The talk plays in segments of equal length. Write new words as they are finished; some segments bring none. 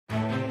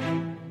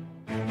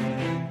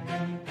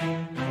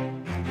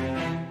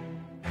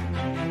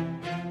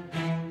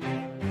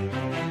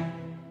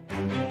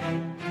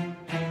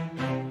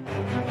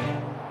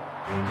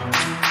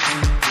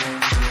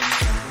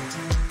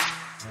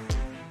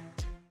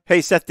Hey,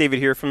 Seth David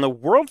here from the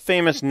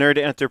world-famous Nerd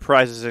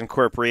Enterprises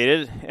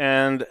Incorporated,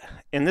 and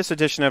in this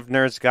edition of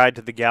Nerd's Guide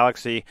to the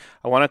Galaxy,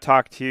 I want to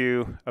talk to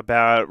you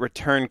about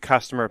return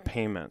customer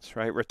payments,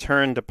 right?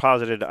 Return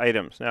deposited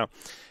items. Now,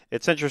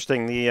 it's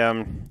interesting.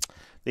 The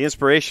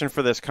inspiration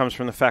for this comes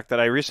from the fact that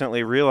I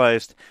recently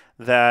realized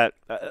that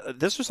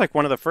this was like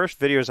one of the first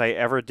videos I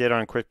ever did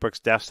on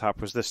QuickBooks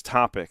Desktop was this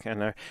topic.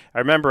 And I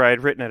remember I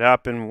had written it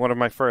up in one of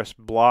my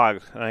first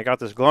blogs, and I got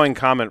this glowing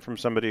comment from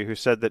somebody who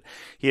said that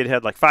he had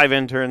had like 5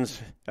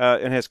 interns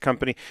in his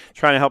company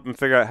trying to help him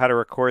figure out how to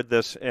record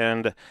this,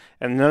 and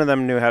none of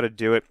them knew how to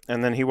do it.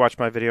 And then he watched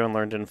my video and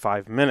learned in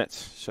 5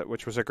 minutes,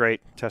 which was a great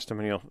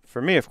testimonial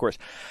for me, of course.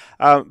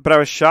 But I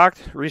was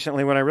shocked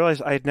recently when I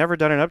realized I had never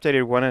done an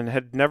updated one and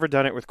had never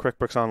done it with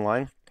QuickBooks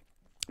Online.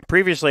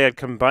 Previously, I'd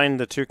combined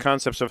the two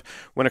concepts of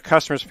when a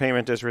customer's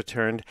payment is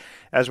returned,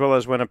 as well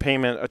as when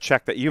a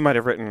check that you might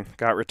have written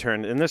got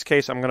returned. In this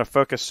case, I'm going to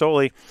focus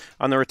solely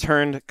on the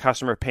returned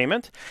customer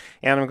payment,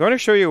 and I'm going to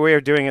show you a way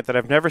of doing it that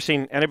I've never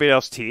seen anybody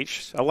else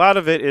teach. A lot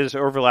of it is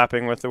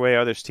overlapping with the way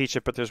others teach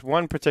it, but there's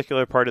one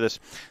particular part of this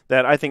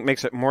that I think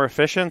makes it more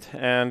efficient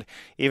and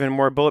even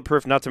more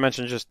bulletproof, not to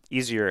mention just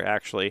easier,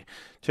 actually,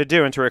 to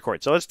do and to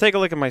record. So let's take a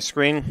look at my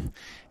screen,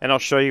 and I'll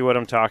show you what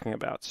I'm talking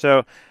about.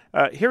 So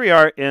here we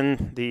are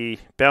in the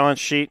balance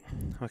sheet,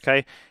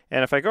 okay?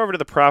 And if I go over to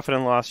the profit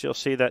and loss, you'll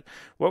see that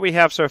what we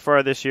have so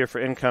far this year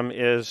for income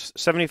is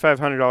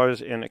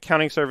 $7,500 in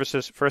accounting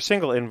services for a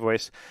single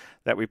invoice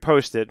that we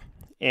posted.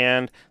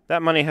 And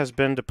that money has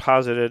been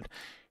deposited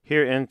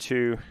here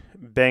into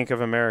Bank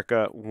of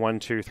America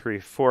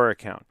 1234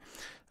 account.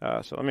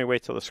 So let me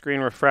wait till the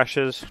screen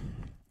refreshes.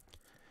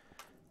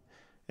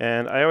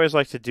 And I always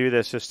like to do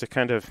this just to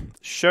kind of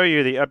show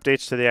you the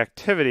updates to the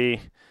activity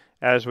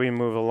as we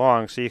move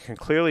along, so you can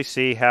clearly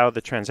see how the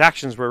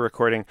transactions we're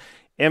recording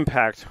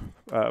impact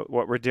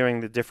what we're doing,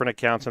 the different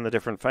accounts and the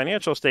different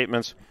financial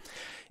statements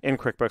in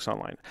QuickBooks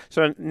Online.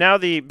 So now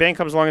the bank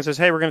comes along and says,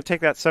 hey, we're going to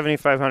take that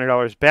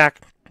 $7,500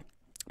 back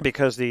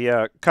because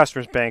the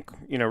customer's bank,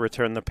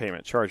 returned the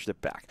payment, charged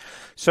it back.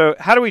 So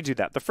how do we do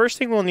that? The first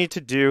thing we'll need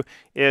to do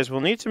is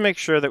we'll need to make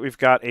sure that we've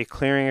got a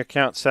clearing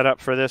account set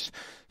up for this.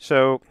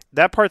 So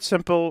that part's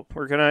simple.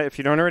 If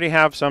you don't already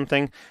have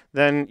something,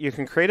 then you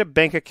can create a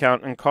bank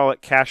account and call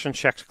it cash and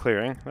checks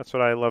clearing. That's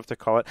what I love to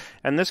call it.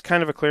 And this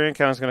kind of a clearing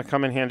account is going to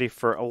come in handy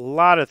for a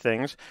lot of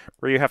things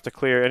where you have to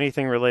clear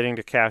anything relating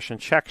to cash and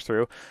checks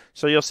through.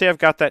 So you'll see I've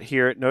got that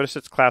here. Notice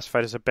it's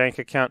classified as a bank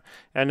account,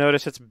 and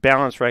notice its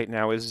balance right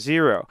now is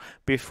 0.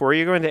 Before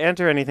you go in to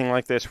enter anything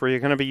like this where you're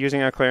going to be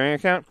using a clearing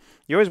account,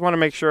 you always want to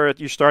make sure that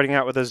you're starting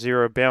out with a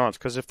 0 balance,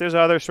 because if there's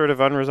other sort of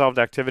unresolved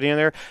activity in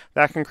there,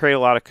 that can create a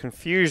lot of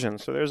confusion.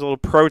 So there's a little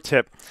pro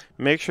tip.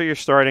 Make sure you're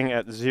starting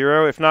at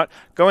 0. If not,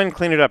 go in and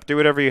clean it up. Do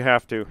whatever you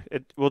have to.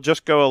 It will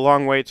just go a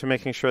long way to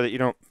making sure that you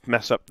don't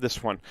mess up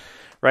this one,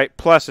 right?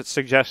 Plus, it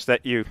suggests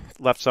that you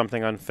left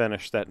something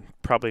unfinished that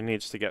probably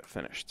needs to get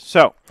finished.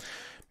 So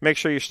make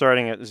sure you're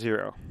starting at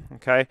 0,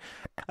 okay?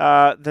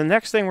 The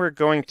next thing we're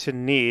going to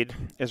need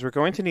is we're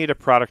going to need a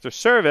product or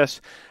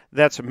service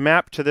that's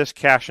mapped to this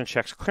cash and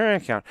checks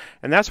clearing account.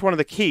 And that's one of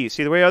the keys.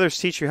 See, the way others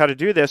teach you how to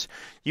do this,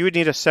 you would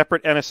need a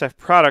separate NSF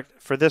product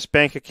for this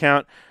bank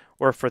account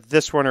or for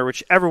this one or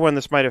whichever one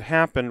this might have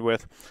happened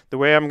with. The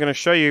way I'm going to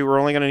show you, we're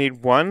only going to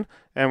need one,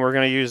 and we're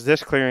going to use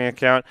this clearing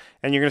account.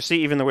 And you're going to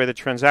see even the way the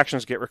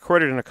transactions get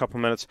recorded in a couple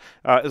minutes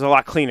is a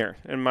lot cleaner,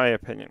 in my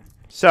opinion.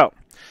 So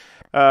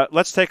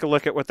let's take a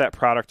look at what that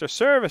product or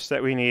service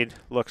that we need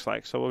looks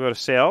like. So we'll go to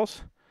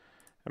Sales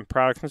and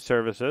Products and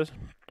Services.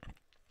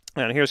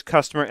 And here's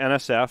Customer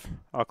NSF.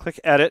 I'll click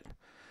Edit.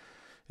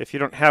 If you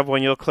don't have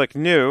one, you'll click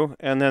New,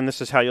 and then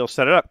this is how you'll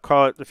set it up.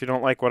 Call it, if you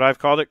don't like what I've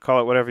called it, call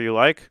it whatever you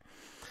like.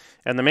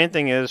 And the main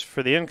thing is,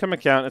 for the income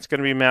account, it's going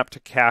to be mapped to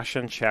cash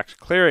and checks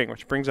clearing,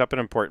 which brings up an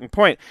important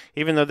point.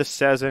 Even though this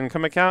says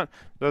income account,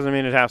 doesn't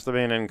mean it has to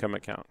be an income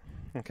account.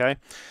 Okay?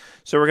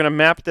 So we're going to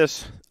map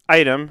this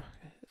item.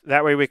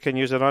 That way we can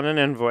use it on an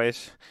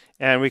invoice,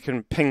 and we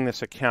can ping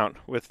this account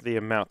with the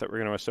amount that we're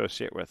going to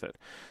associate with it.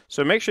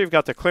 So make sure you've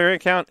got the clearing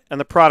account and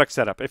the product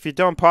set up. If you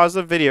don't, pause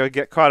the video,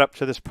 get caught up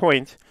to this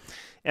point,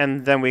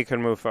 and then we can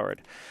move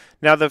forward.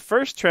 Now, the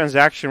first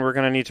transaction we're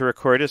going to need to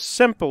record is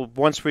simple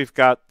once we've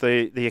got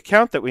the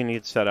account that we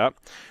need set up,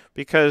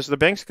 because the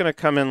bank's going to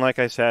come in, like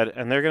I said,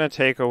 and they're going to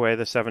take away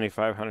the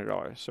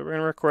 $7,500. So we're going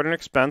to record an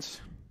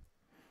expense.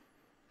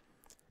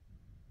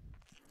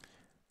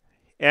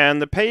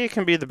 And the payee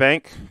can be the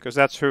bank, because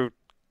that's who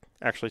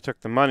actually took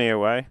the money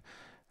away.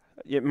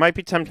 It might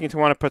be tempting to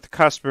want to put the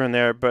customer in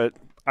there, but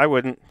I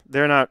wouldn't.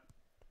 They're not,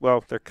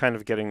 well, they're kind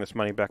of getting this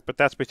money back, but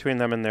that's between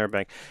them and their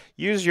bank.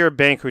 Use your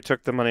bank who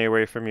took the money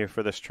away from you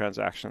for this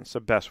transaction. It's the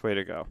best way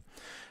to go.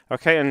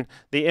 Okay, and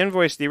the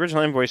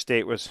original invoice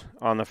date was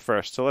on the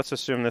 1st. So let's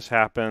assume this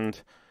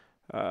happened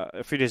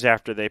a few days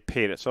after they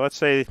paid it. So let's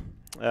say,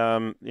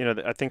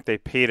 I think they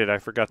paid it. I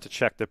forgot to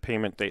check the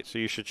payment date, so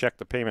you should check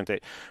the payment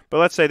date. But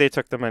let's say they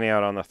took the money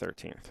out on the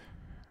 13th,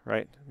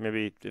 right?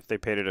 Maybe if they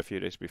paid it a few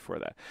days before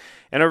that.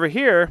 And over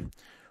here,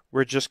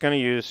 we're just going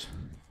to use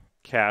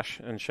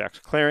cash and checks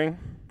clearing.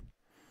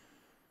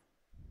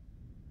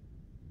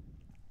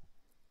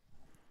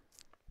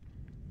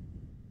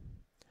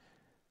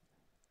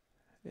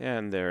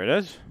 And there it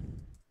is.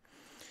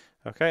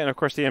 Okay, and of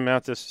course the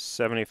amount is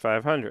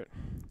 $7,500.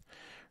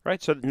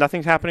 Right, so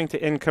nothing's happening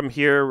to income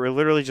here. We're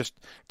literally just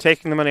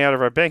taking the money out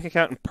of our bank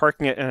account and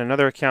parking it in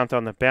another account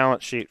on the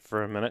balance sheet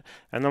for a minute,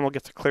 and then we'll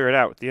get to clear it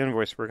out with the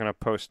invoice we're going to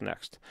post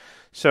next.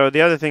 So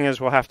the other thing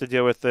is we'll have to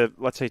deal with the,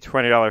 let's say,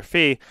 $20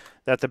 fee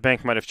that the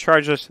bank might have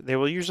charged us. They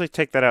will usually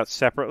take that out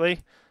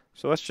separately.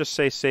 So let's just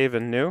say save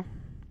and new.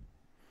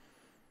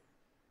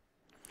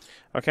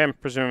 Okay, and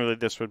presumably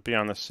this would be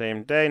on the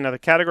same day. Now the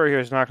category here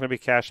is not going to be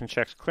cash and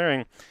checks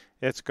clearing.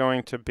 It's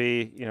going to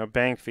be,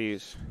 bank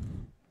fees.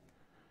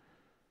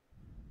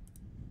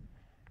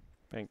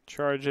 Bank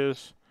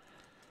charges,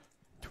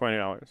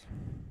 $20.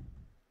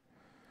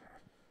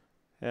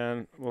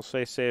 And we'll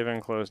say save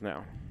and close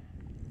now.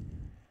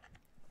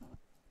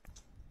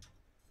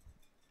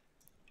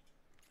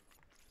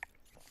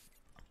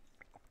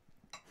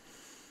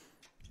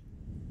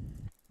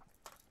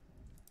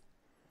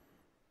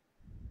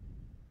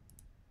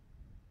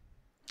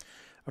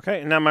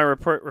 Okay, and now my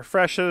report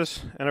refreshes,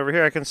 and over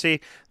here I can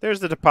see there's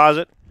the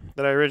deposit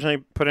that I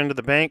originally put into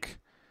the bank.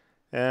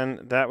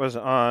 And that was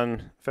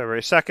on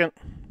February 2nd.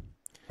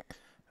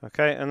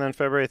 Okay, and then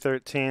February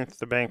 13th,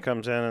 the bank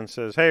comes in and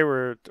says, "Hey,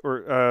 we're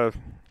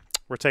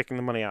taking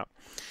the money out."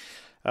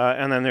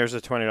 And then there's a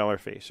 $20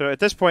 fee. So at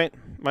this point,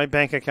 my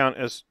bank account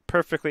is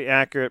perfectly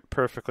accurate,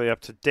 perfectly up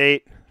to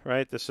date.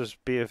 Right? This is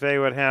BFA.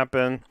 What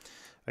happened?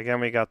 Again,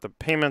 we got the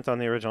payment on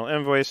the original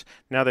invoice.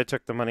 Now they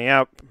took the money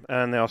out,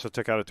 and they also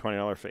took out a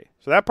 $20 fee.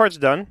 So that part's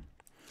done.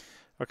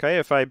 Okay,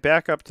 if I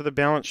back up to the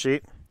balance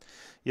sheet,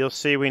 you'll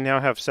see we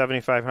now have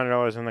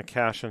 $7,500 in the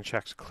cash and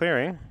checks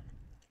clearing.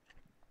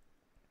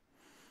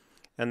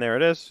 And there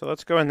it is. So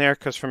let's go in there,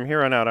 because from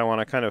here on out, I want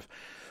to kind of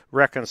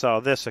reconcile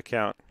this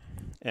account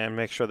and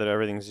make sure that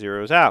everything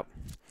zeroes out.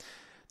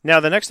 Now,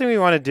 the next thing we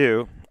want to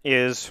do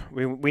is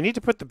we need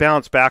to put the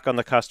balance back on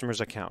the customer's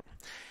account.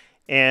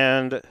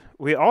 And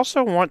we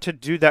also want to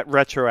do that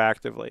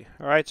retroactively.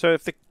 All right, so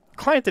if the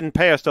client didn't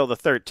pay us till the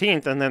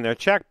 13th and then their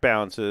check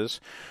bounces,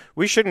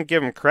 we shouldn't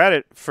give them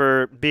credit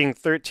for being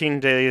 13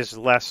 days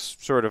less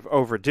sort of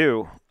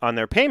overdue on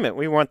their payment.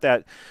 We want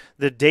that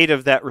the date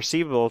of that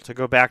receivable to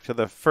go back to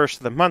the first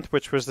of the month,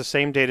 which was the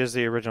same date as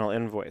the original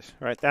invoice,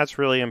 right? That's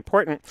really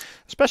important,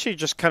 especially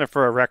just kind of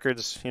for our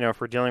records. If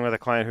we're dealing with a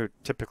client who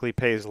typically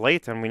pays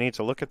late and we need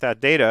to look at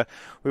that data,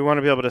 we want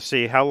to be able to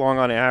see how long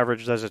on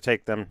average does it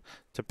take them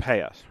to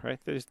pay us, right?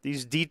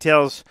 These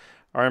details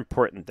are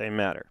important. They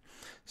matter.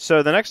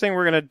 So the next thing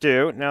we're going to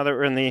do, now that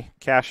we're in the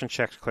cash and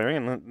checks clearing,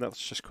 and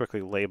let's just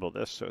quickly label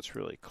this so it's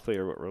really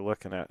clear what we're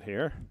looking at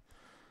here.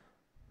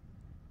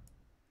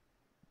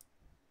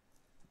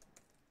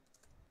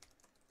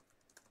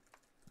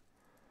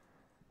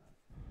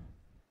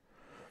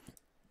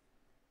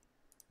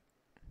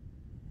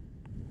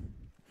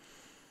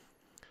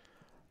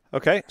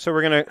 Okay, so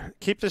we're going to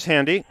keep this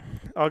handy.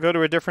 I'll go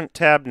to a different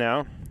tab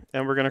now,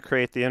 and we're going to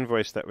create the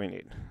invoice that we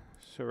need.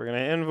 So we're going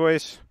to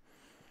invoice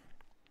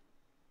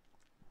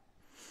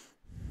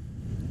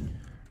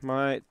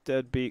my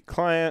deadbeat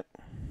client.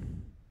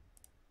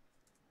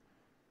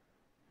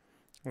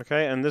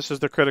 Okay, and this is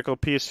the critical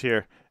piece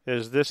here,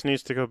 is this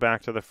needs to go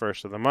back to the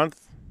first of the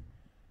month.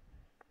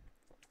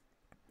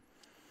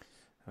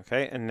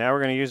 Okay, and now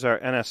we're going to use our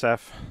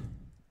NSF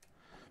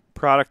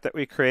product that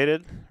we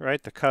created,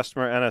 right, the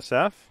customer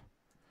NSF.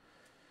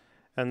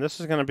 And this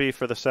is going to be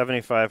for the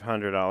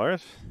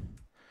 $7,500.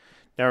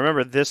 Now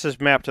remember, this is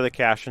mapped to the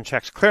cash and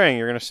checks clearing.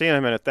 You're going to see in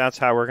a minute that's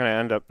how we're going to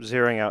end up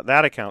zeroing out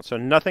that account. So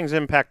nothing's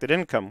impacted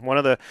income. One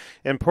of the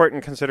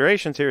important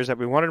considerations here is that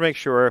we wanted to make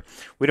sure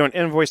we don't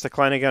invoice the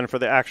client again for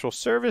the actual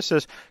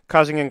services,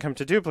 causing income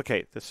to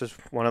duplicate. This is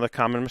one of the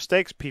common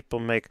mistakes people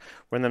make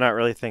when they're not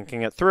really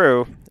thinking it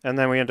through, and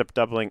then we end up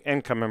doubling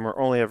income, and we're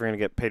only ever going to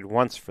get paid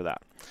once for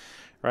that.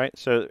 Right?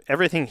 So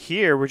everything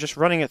here, we're just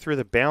running it through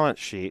the balance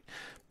sheet.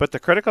 But the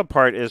critical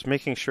part is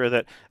making sure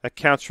that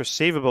accounts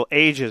receivable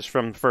ages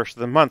from the first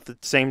of the month, the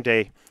same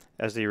day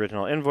as the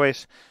original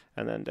invoice.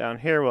 And then down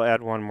here, we'll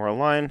add one more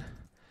line.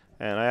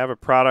 And I have a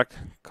product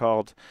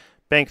called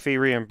bank fee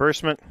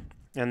reimbursement,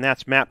 and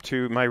that's mapped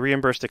to my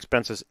reimbursed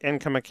expenses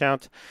income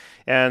account.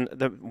 And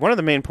one of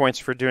the main points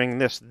for doing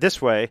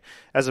this way,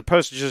 as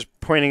opposed to just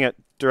pointing it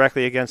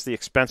directly against the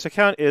expense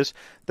account, is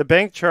the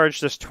bank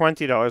charged us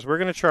 $20. We're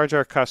going to charge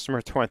our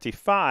customer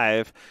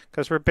 $25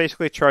 because we're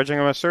basically charging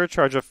them a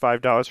surcharge of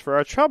 $5 for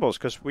our troubles,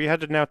 because we had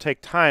to now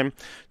take time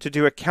to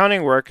do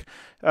accounting work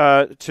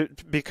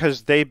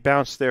because they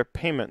bounced their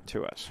payment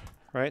to us.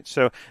 Right,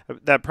 so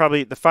that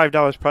probably the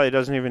 $5 probably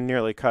doesn't even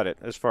nearly cut it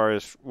as far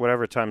as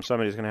whatever time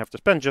somebody's going to have to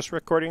spend just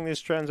recording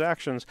these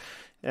transactions.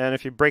 And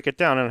if you break it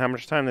down on how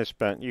much time they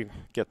spent, you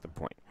get the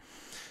point.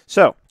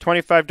 So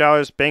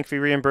 $25 bank fee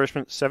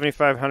reimbursement,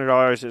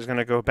 $7,500 is going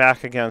to go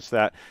back against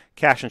that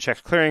cash and checks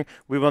clearing.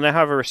 We will now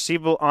have a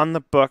receivable on the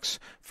books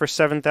for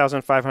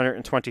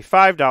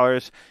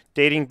 $7,525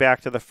 dating back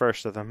to the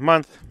first of the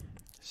month.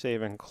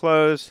 Save and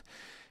close,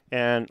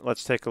 and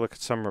let's take a look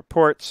at some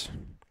reports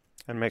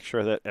and make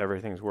sure that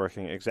everything's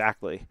working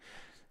exactly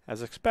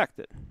as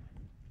expected.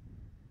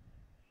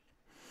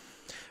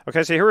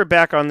 Okay, so here we're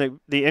back on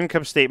the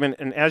income statement,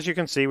 and as you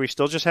can see, we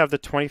still just have the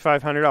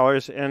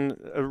 $2,500 in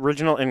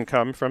original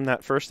income from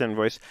that first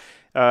invoice,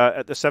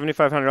 at the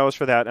 $7,500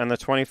 for that, and the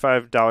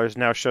 $25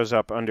 now shows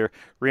up under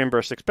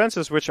reimbursed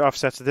expenses, which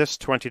offsets this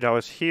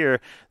 $20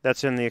 here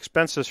that's in the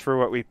expenses for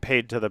what we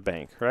paid to the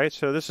bank, right?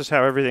 So this is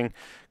how everything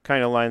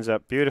kind of lines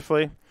up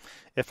beautifully.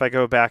 If I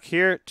go back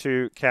here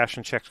to cash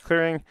and checks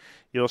clearing,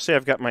 you'll see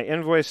I've got my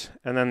invoice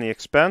and then the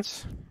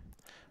expense.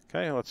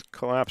 Okay, let's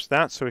collapse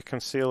that so we can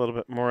see a little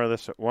bit more of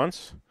this at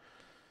once.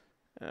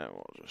 And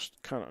we'll just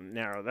kind of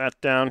narrow that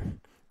down.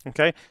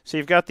 Okay, so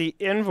you've got the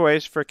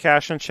invoice for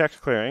cash and checks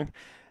clearing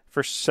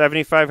for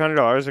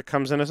 $7,500. It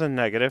comes in as a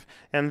negative,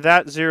 and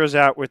that zeroes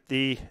out with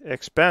the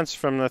expense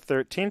from the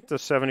 13th to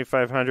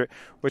 $7,500,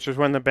 which was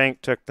when the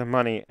bank took the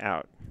money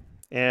out.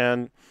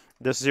 And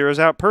this zeroes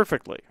out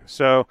perfectly.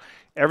 So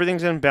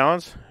everything's in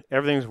balance.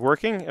 Everything's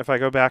working. If I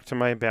go back to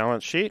my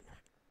balance sheet,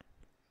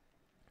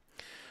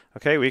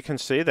 okay, we can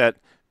see that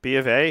B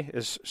of A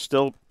is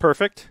still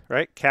perfect,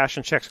 right? Cash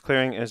and checks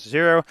clearing is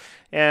 0.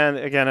 And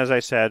again, as I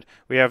said,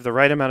 we have the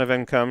right amount of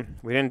income.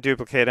 We didn't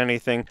duplicate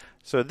anything.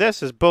 So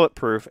this is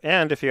bulletproof.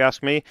 And if you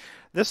ask me,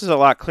 this is a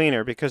lot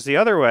cleaner, because the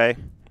other way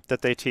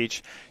that they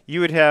teach, you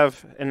would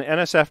have an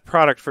NSF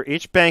product for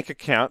each bank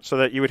account, so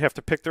that you would have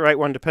to pick the right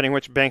one depending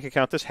which bank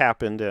account this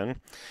happened in.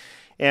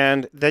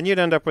 And then you'd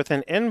end up with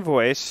an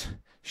invoice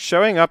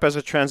showing up as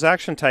a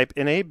transaction type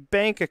in a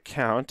bank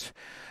account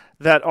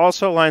that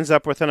also lines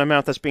up with an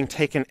amount that's being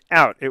taken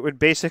out. It would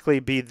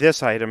basically be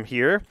this item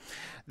here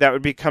that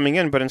would be coming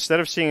in, but instead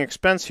of seeing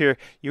expense here,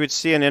 you would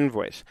see an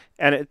invoice.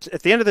 And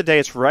at the end of the day,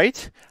 it's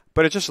right,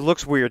 but it just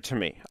looks weird to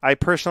me. I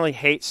personally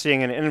hate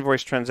seeing an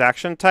invoice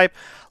transaction type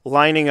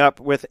lining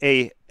up with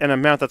an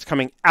amount that's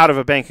coming out of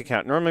a bank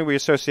account. Normally we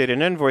associate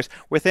an invoice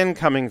with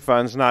incoming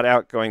funds, not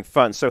outgoing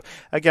funds. So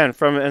again,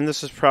 and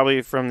this is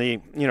probably from the,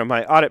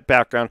 my audit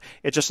background,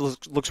 it just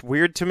looks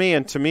weird to me,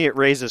 and to me it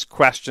raises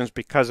questions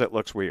because it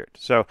looks weird.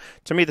 So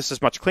to me this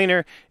is much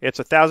cleaner. It's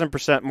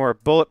 1,000% more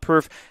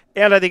bulletproof.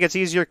 And I think it's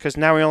easier because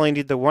now we only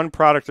need the one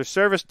product or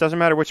service. Doesn't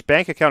matter which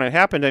bank account it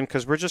happened in,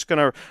 because we're just going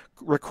to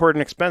record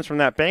an expense from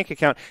that bank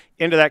account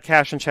into that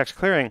cash and checks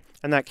clearing.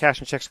 And that cash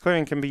and checks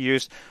clearing can be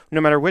used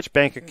no matter which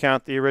bank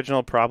account the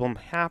original problem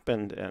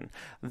happened in.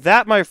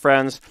 That, my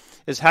friends,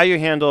 is how you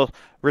handle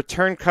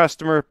return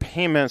customer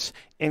payments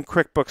in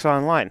QuickBooks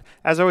Online.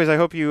 As always, I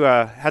hope you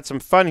had some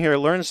fun here,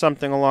 learned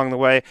something along the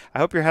way. I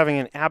hope you're having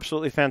an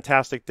absolutely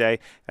fantastic day,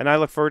 and I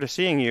look forward to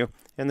seeing you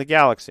in the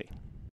galaxy.